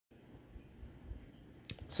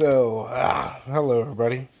So, hello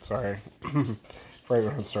everybody. Sorry. Right when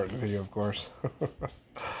I'm starting the video, of course.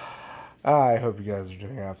 I hope you guys are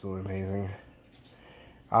doing absolutely amazing.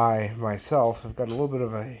 I, myself, have got a little bit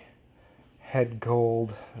of a head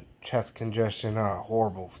cold, chest congestion,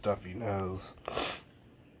 horrible stuffy nose.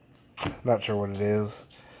 Not sure what it is.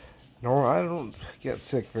 No, I don't get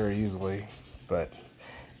sick very easily, but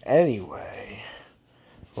anyway,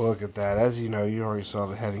 look at that. As you know, you already saw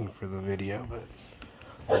the heading for the video, but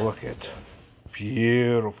look at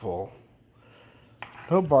beautiful.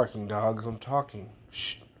 No barking dogs, I'm talking.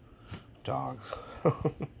 Shh. Dogs.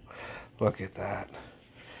 Look at that.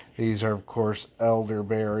 These are, of course,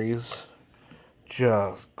 elderberries.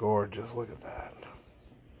 Just gorgeous. Look at that.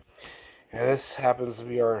 And this happens to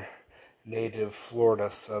be our native Florida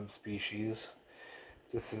subspecies.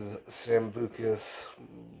 This is sambucus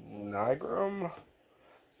nigrum?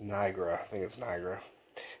 Nigra. I think it's nigra.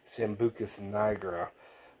 Sambucus nigra,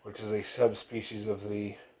 which is a subspecies of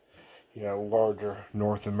the, larger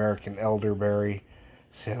North American elderberry,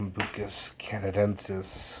 Sambucus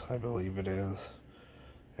canadensis, I believe it is.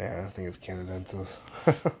 Yeah, I think it's canadensis.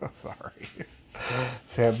 Sorry.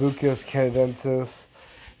 Sambucus canadensis,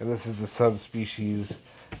 and this is the subspecies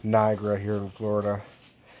nigra here in Florida.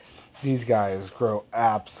 These guys grow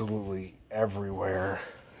absolutely everywhere.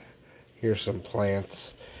 Here's some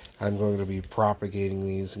plants. I'm going to be propagating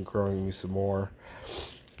these and growing me some more.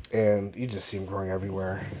 And you just see them growing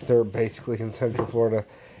everywhere. They're basically in Central Florida,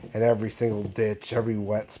 in every single ditch, every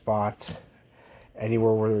wet spot,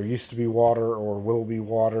 anywhere where there used to be water or will be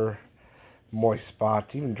water, moist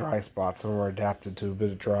spots, even dry spots. Some are adapted to a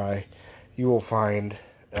bit of dry. You will find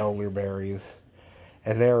elderberries.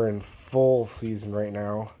 And they're in full season right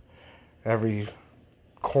now. Every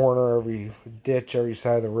corner, every ditch, every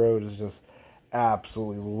side of the road is just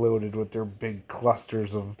absolutely loaded with their big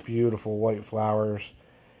clusters of beautiful white flowers.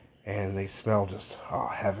 And they smell just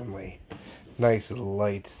heavenly. Nice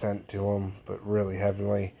light scent to them, but really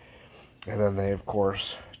heavenly. And then they, of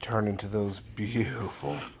course, turn into those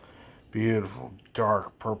beautiful, beautiful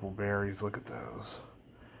dark purple berries. Look at those.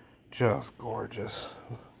 Just gorgeous.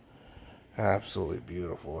 Absolutely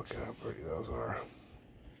beautiful. Look at how pretty those are.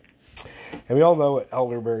 And we all know what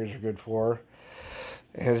elderberries are good for.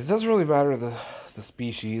 And it doesn't really matter the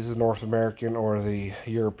species, the North American or the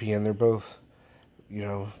European. They're both,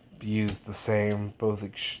 used the same. Both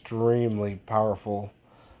extremely powerful,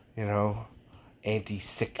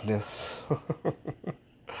 anti-sickness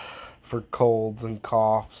for colds and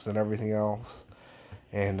coughs and everything else.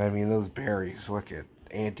 And, I mean, those berries, look at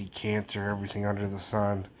anti-cancer, everything under the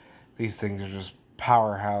sun. These things are just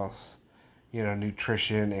powerhouse,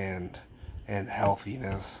 nutrition and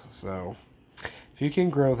healthiness. So if you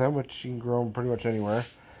can grow them, which you can grow them pretty much anywhere,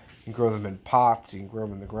 you can grow them in pots, you can grow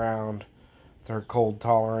them in the ground. They're cold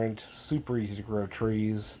tolerant, super easy to grow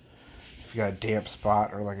trees. If you got a damp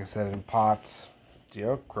spot, or like I said, in pots,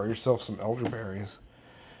 grow yourself some elderberries.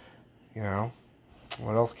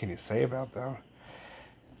 What else can you say about them?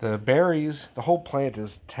 The berries, the whole plant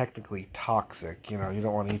is technically toxic. You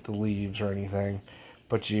don't want to eat the leaves or anything.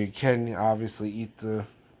 But you can obviously eat the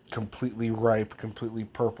completely ripe, completely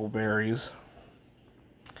purple berries.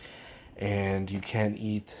 And you can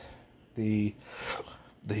eat the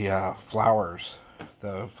flowers,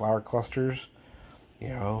 the flower clusters.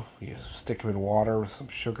 You stick them in water with some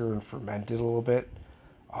sugar and ferment it a little bit.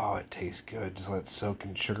 Oh, it tastes good. Just let it soak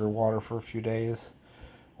in sugar water for a few days.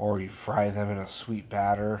 Or you fry them in a sweet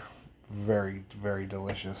batter. Very, very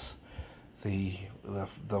delicious. The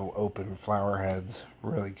open flower heads,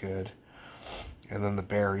 really good. And then the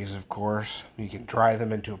berries, of course. You can dry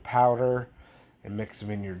them into a powder and mix them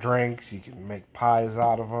in your drinks. You can make pies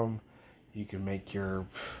out of them. You can make your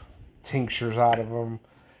tinctures out of them.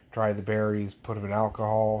 Dry the berries, put them in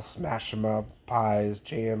alcohol, smash them up. Pies,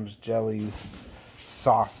 jams, jellies,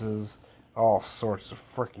 sauces, all sorts of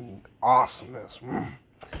freaking awesomeness.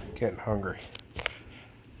 Getting hungry.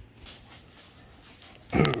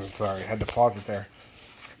 Sorry, had to pause it there.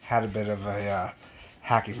 Had a bit of a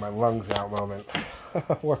hacking my lungs out moment.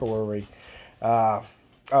 Where were we?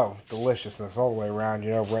 Deliciousness all the way around.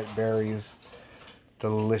 Ripe berries,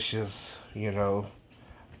 delicious,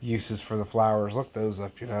 uses for the flowers. Look those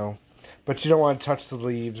up, But you don't want to touch the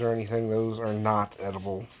leaves or anything. Those are not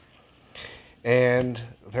edible. And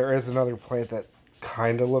there is another plant that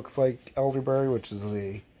kind of looks like elderberry, which is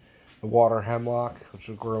the water hemlock, which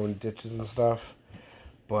will grow in ditches and stuff.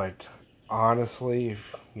 But honestly,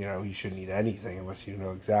 you shouldn't eat anything unless you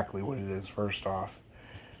know exactly what it is first off.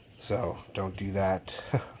 So don't do that.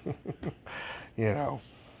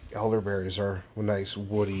 Elderberries are nice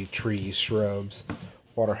woody tree shrubs.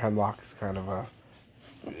 Water hemlock is kind of a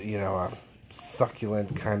you know, a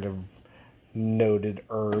succulent kind of noted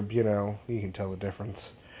herb, you know, you can tell the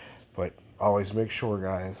difference. But always make sure,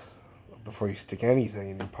 guys, before you stick anything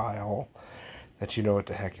in your pie hole, that you know what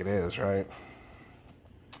the heck it is, right?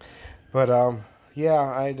 But, yeah,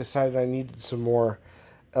 I decided I needed some more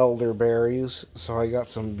elderberries, so I got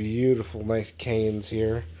some beautiful, nice canes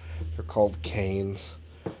here. They're called canes.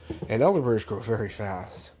 And elderberries grow very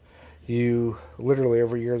fast. You, literally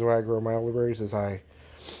every year the way I grow my elderberries is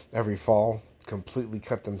every fall, completely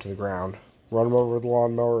cut them to the ground. Run them over with the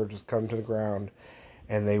lawnmower, or just cut them to the ground,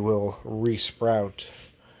 and they will resprout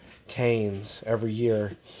canes every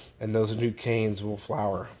year, and those new canes will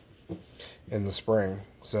flower in the spring.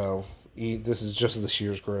 So this is just this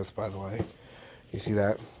year's growth, by the way. You see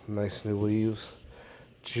that? Nice new leaves.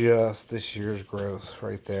 Just this year's growth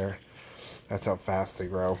right there. That's how fast they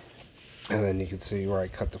grow. And then you can see where I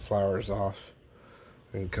cut the flowers off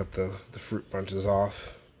and cut the fruit bunches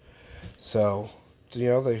off. So, you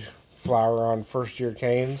know, they flower on first year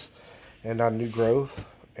canes and on new growth.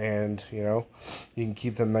 And, you know, you can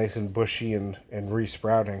keep them nice and bushy and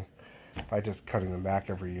resprouting by just cutting them back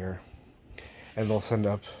every year. And they'll send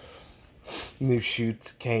up new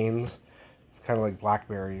shoots, canes, kind of like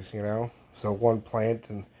blackberries, you know. So one plant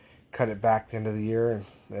and cut it back at the end of the year, and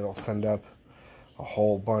it'll send up a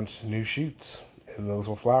whole bunch of new shoots, and those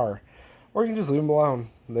will flower. Or you can just leave them alone.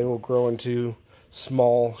 They will grow into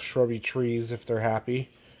small shrubby trees if they're happy,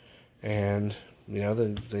 and you know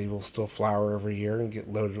they will still flower every year and get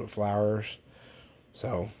loaded with flowers.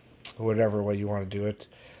 So whatever way you want to do it,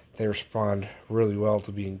 they respond really well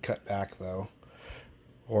to being cut back, though.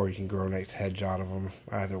 Or you can grow a nice hedge out of them,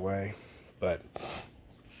 either way. But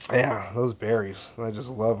yeah, those berries, I just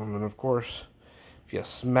love them. And of course, if you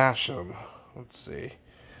smash them, let's see,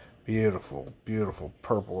 beautiful, beautiful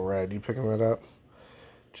purple red. You picking that up?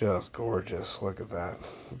 Just gorgeous. Look at that.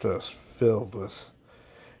 Just filled with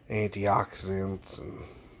antioxidants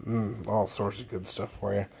and all sorts of good stuff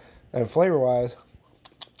for you. And flavor-wise,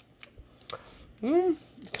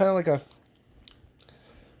 it's kind of like a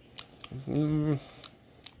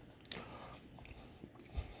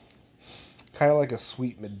kind of like a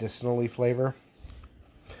sweet medicinally flavor.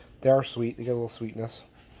 They are sweet. They get a little sweetness.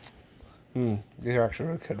 These are actually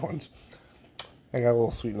really good ones. They got a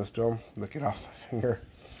little sweetness to them. Lick it off my finger.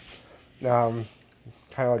 Kind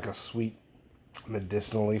of like a sweet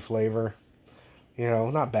medicinally flavor. You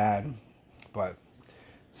know, not bad, but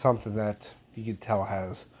something that you could tell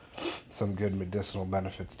has some good medicinal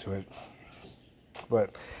benefits to it.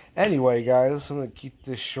 But anyway, guys, I'm going to keep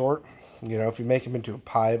this short. You know, if you make them into a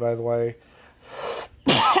pie, by the way,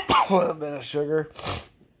 with a bit of sugar,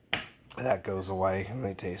 that goes away, and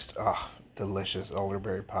they taste, delicious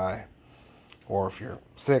elderberry pie. Or if you're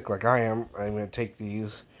sick like I am, I'm going to take the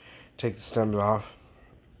stems off,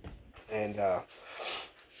 and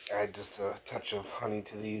add just a touch of honey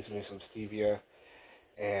to these, maybe some stevia,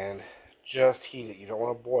 and just heat it. You don't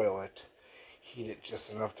want to boil it. Heat it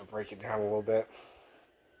just enough to break it down a little bit.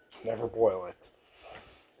 Never boil it.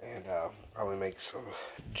 And probably make some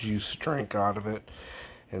juice drink out of it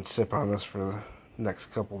and sip on this for the next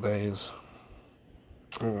couple days.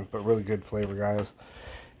 But really good flavor, guys.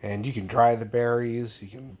 And you can dry the berries. You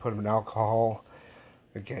can put them in alcohol.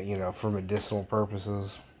 Again, you know, for medicinal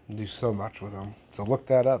purposes. Do so much with them. So look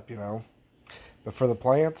that up, you know. But for the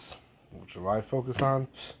plants, which I focus on,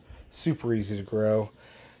 super easy to grow.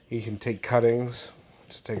 You can take cuttings.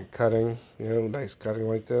 Just take a cutting, you know, nice cutting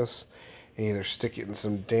like this, and either stick it in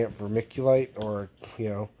some damp vermiculite or, you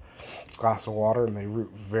know, a glass of water, and they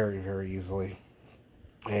root very, very easily.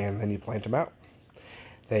 And then you plant them out.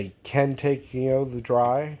 They can take, you know, the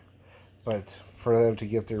dry, but for them to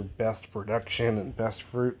get their best production and best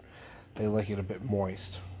fruit, they like it a bit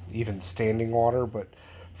moist. Even standing water, but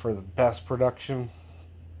for the best production,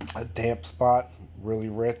 a damp spot, really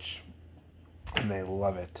rich, and they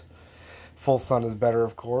love it. Full sun is better,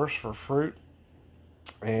 of course, for fruit.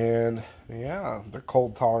 And, yeah, they're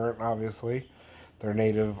cold tolerant, obviously. They're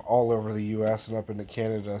native all over the U.S. and up into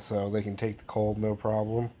Canada, so they can take the cold, no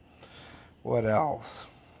problem. What else?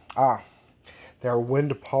 They're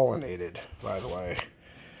wind pollinated, by the way.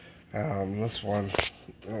 This one,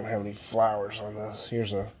 I don't have any flowers on this.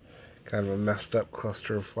 Here's a kind of a messed up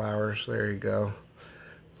cluster of flowers. There you go.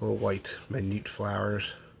 Little white, minute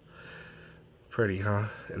flowers. Pretty, huh?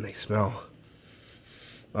 And they smell.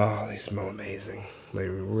 Oh, they smell amazing. They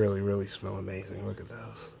really, really smell amazing. Look at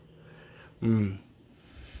those.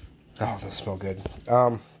 Oh, those smell good.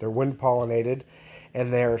 They're wind pollinated,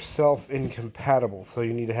 and they're self-incompatible. So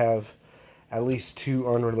you need to have at least 2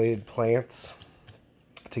 unrelated plants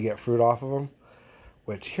to get fruit off of them.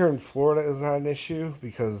 which here in Florida is not an issue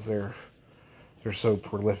because they're so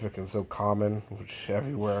prolific and so common, which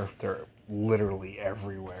everywhere, they're literally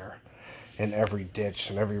everywhere. In every ditch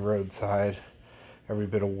and every roadside, every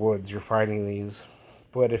bit of woods, you're finding these.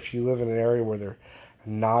 But if you live in an area where they're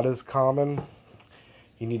not as common,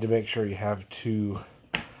 you need to make sure you have 2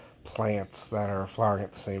 plants that are flowering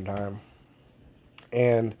at the same time.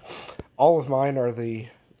 And all of mine are the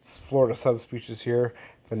Florida subspecies here,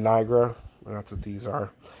 the nigra, and that's what these are.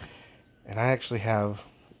 And I actually have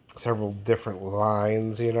several different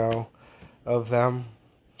lines, you know, of them,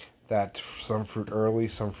 that some fruit early,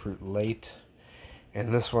 some fruit late.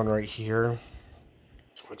 And this one right here,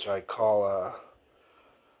 which I call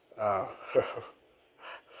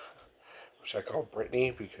which I call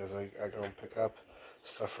Brittany, because I go and pick up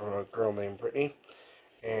stuff from a girl named Brittany.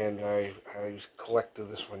 And I collected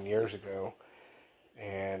this one years ago,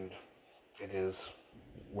 and it is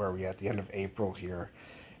where we at the end of April here,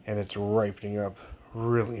 and it's ripening up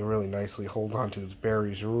really, really nicely. Hold on to its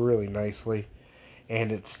berries really nicely,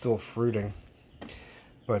 and it's still fruiting.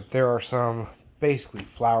 But there are some basically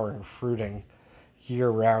flowering, fruiting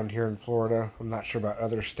year-round here in Florida. I'm not sure about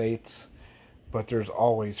other states, but there's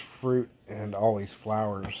always fruit and always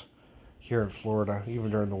flowers here in Florida,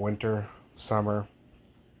 even during the winter, summer,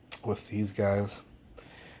 with these guys.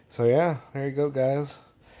 So yeah, there you go, guys.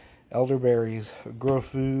 Elderberries. Grow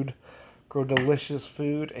food, grow delicious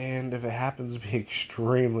food, and if it happens to be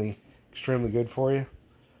extremely, extremely good for you,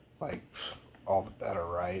 like, all the better,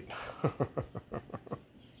 right?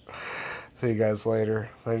 See you guys later.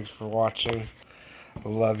 Thanks for watching. I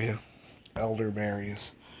love you.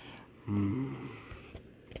 Elderberries.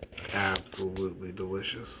 Absolutely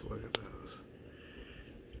delicious. Look at those.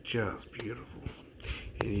 Just beautiful.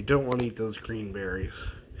 And you don't want to eat those green berries.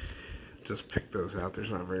 Just pick those out.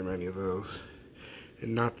 There's not very many of those.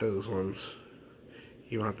 And not those ones.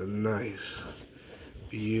 You want the nice,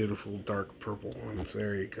 beautiful, dark purple ones.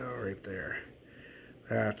 There you go, right there.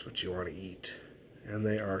 That's what you want to eat. And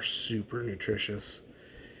they are super nutritious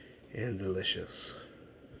and delicious.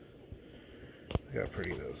 Look how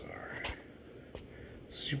pretty those are.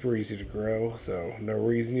 Super easy to grow, so no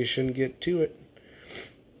reason you shouldn't get to it.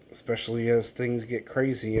 Especially as things get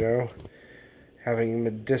crazy, you know. Having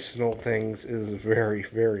medicinal things is very,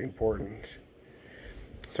 very important.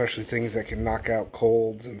 Especially things that can knock out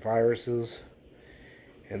colds and viruses.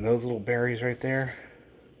 And those little berries right there.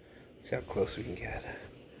 See how close we can get.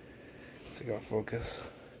 See if I can focus.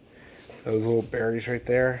 Those little berries right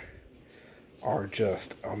there are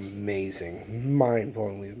just amazing.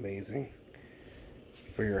 Mind-blowingly amazing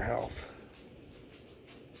for your health.